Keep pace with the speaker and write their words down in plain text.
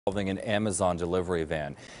Involving an Amazon delivery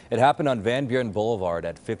van. It happened on Van Buren Boulevard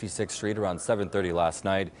at 56th Street around 7:30 last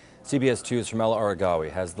night. CBS 2's Hermela Aragawi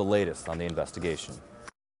has the latest on the investigation.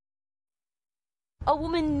 A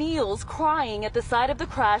woman kneels crying at the side of the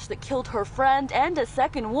crash that killed her friend and a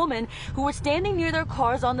second woman who were standing near their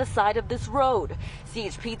cars on the side of this road.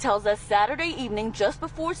 CHP tells us Saturday evening just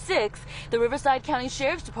before 6, the Riverside County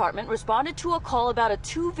Sheriff's Department responded to a call about a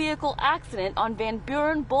two-vehicle accident on Van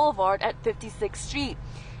Buren Boulevard at 56th Street.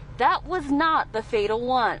 That was not the fatal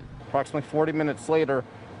one. Approximately 40 minutes later,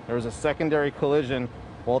 there was a secondary collision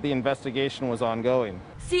while the investigation was ongoing.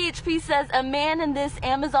 CHP says a man in this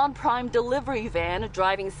Amazon Prime delivery van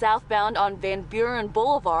driving southbound on Van Buren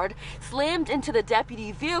Boulevard slammed into the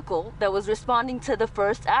deputy vehicle that was responding to the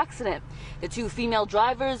first accident. The two female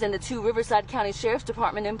drivers and the two Riverside County Sheriff's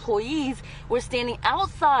Department employees were standing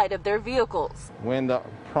outside of their vehicles. When the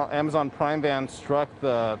Amazon Prime van struck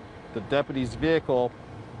the deputy's vehicle,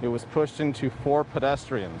 it was pushed into 4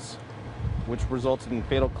 pedestrians, which resulted in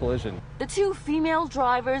fatal collision. The two female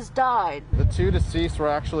drivers died. The 2 deceased were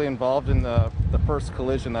actually involved in the first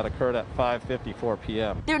collision that occurred at 5:54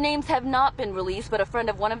 p.m. Their names have not been released, but a friend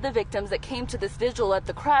of one of the victims that came to this vigil at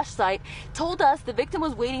the crash site told us the victim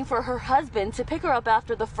was waiting for her husband to pick her up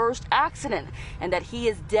after the first accident and that he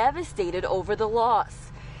is devastated over the loss.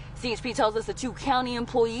 CHP tells us the 2 county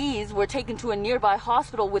employees were taken to a nearby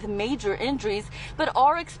hospital with major injuries, but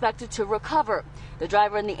are expected to recover. The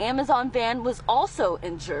driver in the Amazon van was also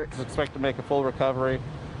injured. We expect to make a full recovery.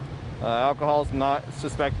 Alcohol is not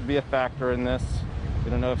suspected to be a factor in this.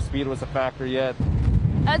 We don't know if speed was a factor yet.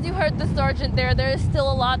 As you heard the sergeant there is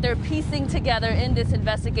still a lot they're piecing together in this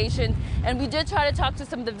investigation. And we did try to talk to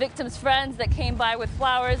some of the victims' friends that came by with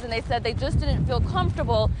flowers, and they said they just didn't feel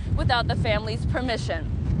comfortable without the family's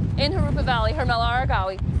permission. In Harupa Valley, Hermela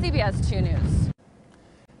Aragawi, CBS 2 News.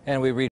 And we read